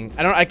dying.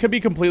 I could be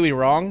completely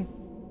wrong.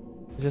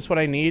 Is this what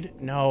I need?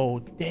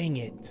 No, dang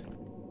it.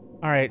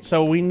 Alright,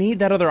 so we need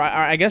that other...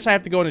 I guess I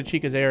have to go into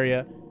Chica's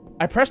area.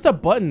 I pressed a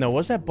button though.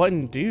 What's that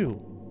button do?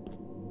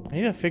 I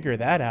need to figure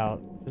that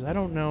out because I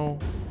don't know.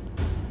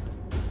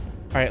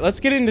 Alright, let's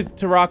get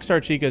into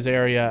Rockstar Chica's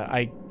area,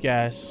 I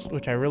guess,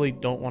 which I really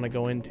don't want to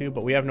go into,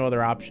 but we have no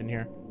other option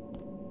here.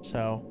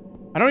 So,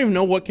 I don't even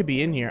know what could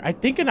be in here. I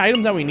think an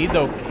item that we need,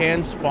 though,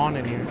 can spawn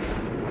in here.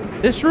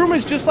 This room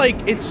is just like,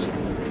 it's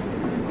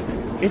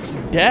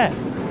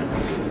death.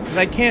 Because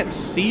I can't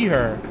see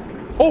her.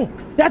 Oh,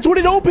 that's what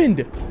it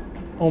opened!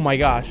 Oh my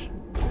gosh.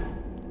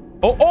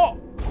 Oh,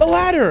 the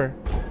ladder!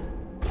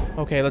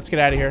 Okay, let's get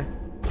out of here.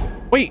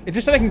 Wait, it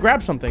just said I can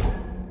grab something.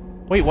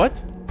 Wait,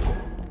 what?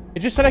 It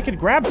just said I could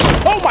grab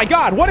something. Oh my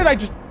god, what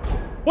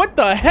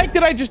the heck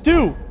did I just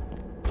do?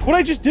 What did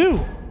I just do?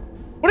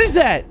 What is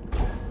that?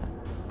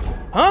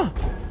 Huh?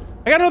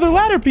 I got another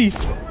ladder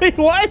piece. Wait,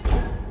 what?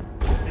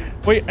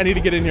 Wait, I need to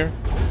get in here.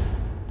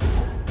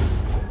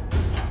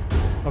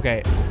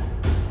 Okay.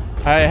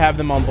 I have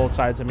them on both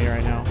sides of me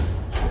right now.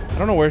 I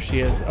don't know where she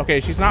is. Okay,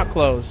 she's not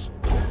close.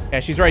 Yeah,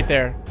 she's right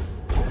there.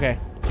 Okay.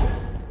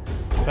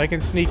 So I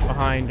can sneak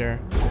behind her.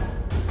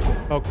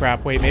 Oh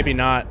crap, wait, maybe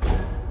not.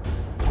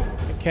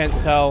 I can't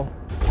tell.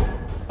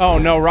 Oh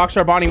no,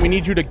 Rockstar Bonnie, we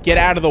need you to get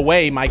out of the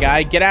way, my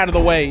guy. Get out of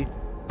the way.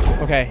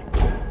 Okay.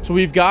 So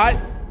we've got...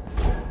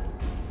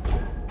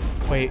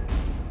 Wait.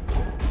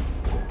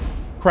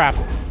 Crap.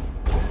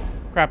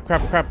 Crap.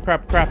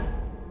 I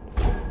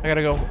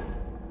gotta go.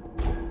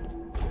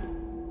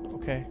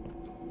 Okay.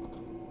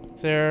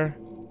 Is there...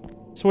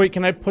 So wait,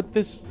 can I put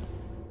this...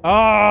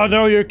 Oh,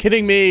 no, you're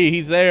kidding me.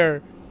 He's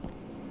there.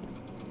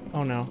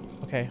 Oh, no.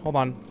 Okay, hold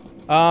on.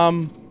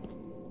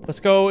 Let's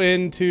go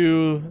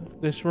into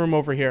this room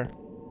over here.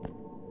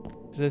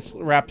 This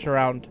wraps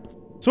around.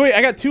 So wait,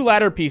 I got 2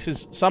 ladder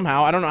pieces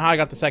somehow. I don't know how I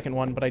got the second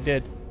one, but I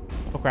did.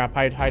 Oh crap,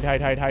 hide.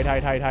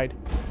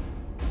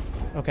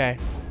 Okay.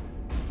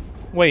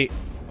 Wait.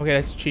 Okay,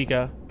 that's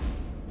Chica.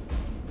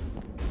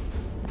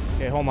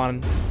 Okay, hold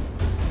on.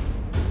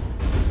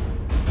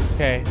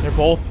 Okay, they're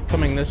both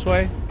coming this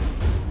way.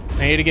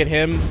 I need to get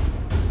him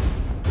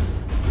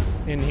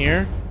in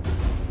here.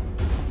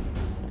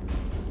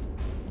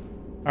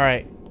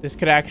 Alright, this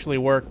could actually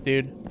work,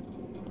 dude.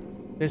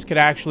 This could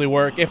actually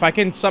work. If I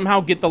can somehow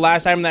get the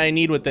last item that I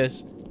need with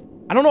this.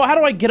 I don't know. How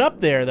do I get up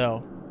there,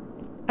 though?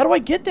 How do I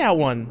get that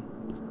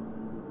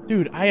one?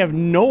 Dude, I have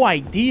no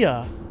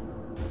idea.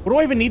 What do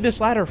I even need this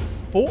ladder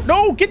for?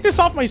 No, get this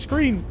off my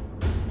screen.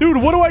 Dude,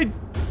 what do I...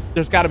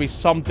 There's got to be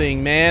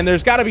something, man.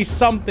 There's got to be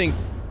something.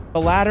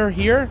 The ladder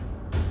here?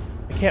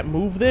 I can't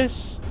move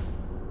this?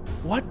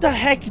 What the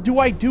heck do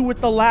I do with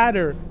the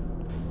ladder?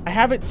 I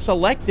have it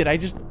selected. I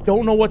just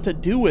don't know what to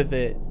do with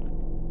it.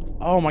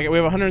 Oh my god, we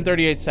have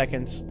 138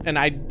 seconds. And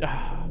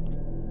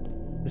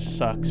this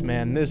sucks,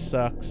 man. This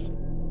sucks.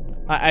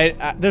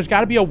 There's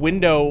got to be a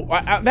window.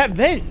 That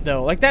vent,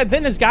 though. Like, that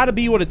vent has got to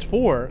be what it's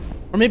for.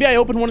 Or maybe I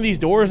open one of these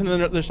doors and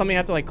then there's something I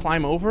have to, like,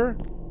 climb over.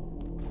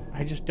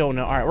 I just don't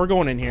know. All right, we're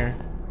going in here.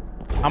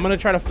 I'm going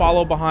to try to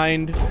follow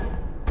behind.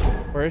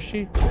 Where is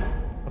she?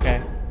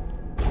 Okay.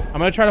 I'm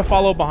going to try to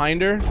follow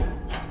behind her.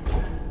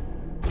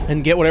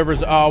 And get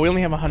whatever's... Oh, we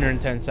only have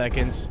 110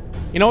 seconds.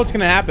 You know what's going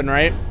to happen,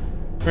 right?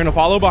 We're going to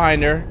follow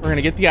behind her. We're going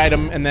to get the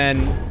item. And then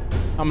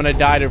I'm going to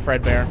die to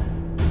Fredbear.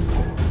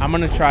 I'm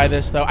going to try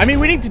this, though. I mean,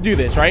 we need to do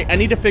this, right? I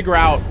need to figure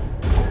out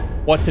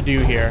what to do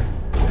here.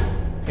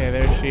 Okay,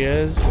 there she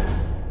is.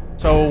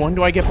 So when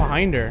do I get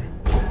behind her?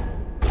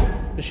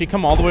 Does she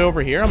come all the way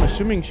over here? I'm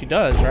assuming she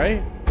does,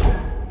 right?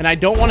 And I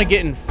don't want to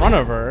get in front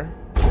of her.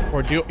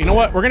 Or do... You know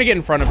what? We're going to get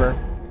in front of her.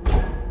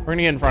 We're going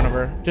to get in front of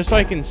her. Just so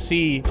I can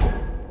see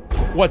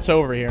what's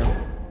over here.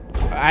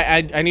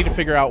 I need to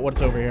figure out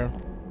what's over here.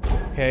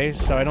 Okay,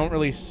 so I don't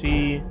really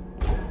see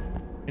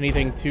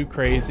anything too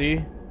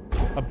crazy.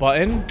 A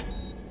button?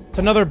 It's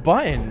another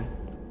button.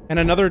 And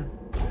another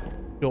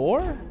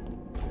door?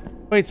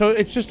 Wait, so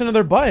it's just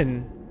another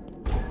button.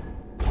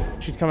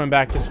 She's coming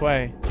back this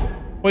way.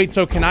 Wait,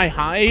 so can I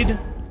hide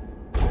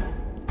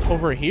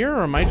over here,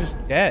 or am I just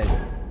dead?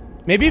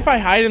 Maybe if I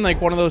hide in,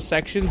 like, one of those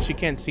sections, she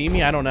can't see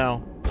me? I don't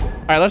know.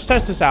 All right, let's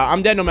test this out.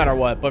 I'm dead no matter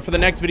what, but for the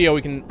next video,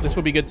 we can... This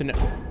would be good to know.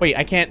 Wait,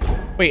 I can't...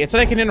 Wait, it said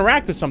I can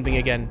interact with something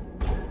again.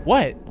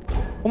 What?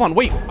 Hold on,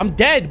 wait. I'm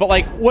dead, but,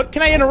 like, what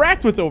can I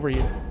interact with over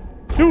here?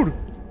 Dude,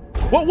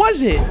 what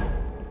was it?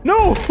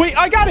 No, wait,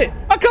 I got it.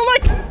 A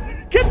collect...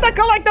 Get the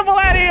collectible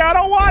out of here. I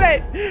don't want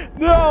it.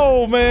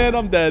 No, man,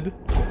 I'm dead.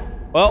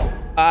 Well,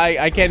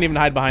 I can't even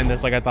hide behind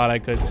this like I thought I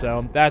could,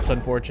 so that's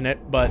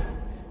unfortunate, but...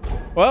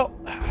 Well,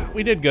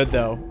 we did good,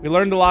 though. We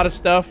learned a lot of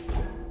stuff.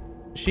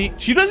 She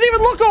doesn't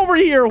even look over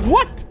here.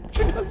 What?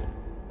 She doesn't.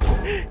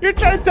 You're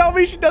trying to tell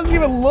me she doesn't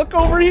even look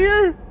over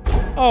here?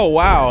 Oh,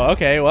 wow.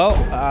 Okay, well,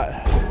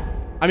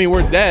 I mean,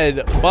 we're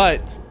dead,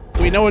 but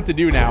we know what to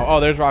do now. Oh,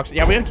 there's Roxy.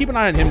 Yeah, we gotta keep an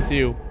eye on him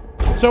too.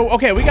 So,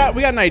 okay, we got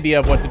an idea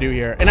of what to do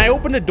here. And I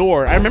opened a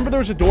door. I remember there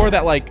was a door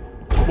that, like,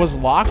 was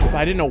locked, but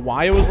I didn't know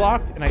why it was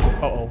locked. And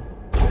uh-oh.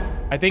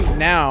 I think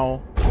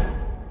now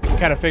we can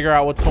kind of figure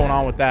out what's going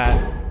on with that.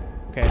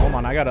 Okay, hold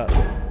on. I gotta...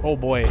 Oh,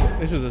 boy.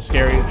 This is a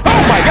scary...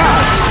 Oh, my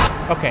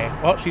gosh! Okay,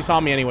 well, she saw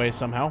me anyways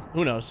somehow.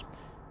 Who knows?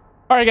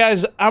 All right,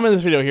 guys. I'm in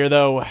this video here,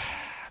 though.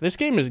 This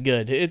game is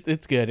good.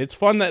 It's good. It's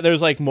fun that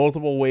there's, like,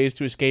 multiple ways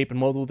to escape and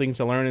multiple things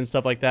to learn and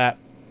stuff like that.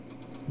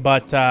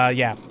 But,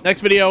 yeah.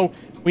 Next video,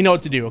 we know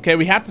what to do, okay?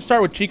 We have to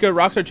start with Chica,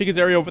 Rockstar Chica's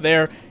area over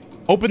there.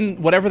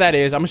 Open whatever that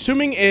is. I'm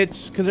assuming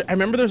it's... Because I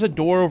remember there's a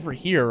door over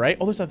here, right?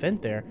 Oh, there's a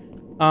vent there.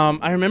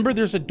 I remember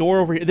there's a door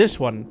over here. This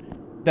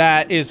one.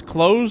 That is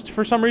closed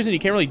for some reason. You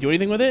can't really do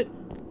anything with it.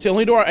 It's the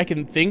only door I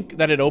can think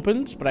that it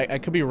opens, but I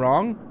could be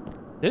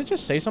wrong. Did it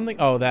just say something?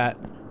 Oh, that.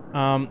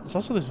 There's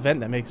also this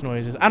vent that makes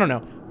noises. I don't know.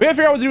 We gotta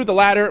figure out what to do with the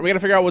ladder. We gotta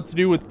figure out what to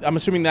do with... I'm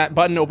assuming that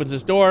button opens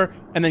this door,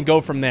 and then go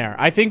from there.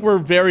 I think we're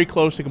very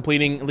close to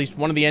completing at least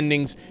one of the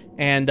endings,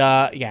 and,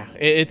 yeah.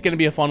 It's gonna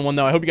be a fun one,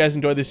 though. I hope you guys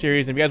enjoyed this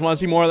series. If you guys want to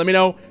see more, let me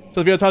know.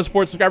 So if you have a ton of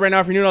support, subscribe right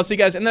now if you're new, and I'll see you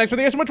guys in the next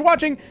video. Thank you guys so much for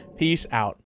watching. Peace out.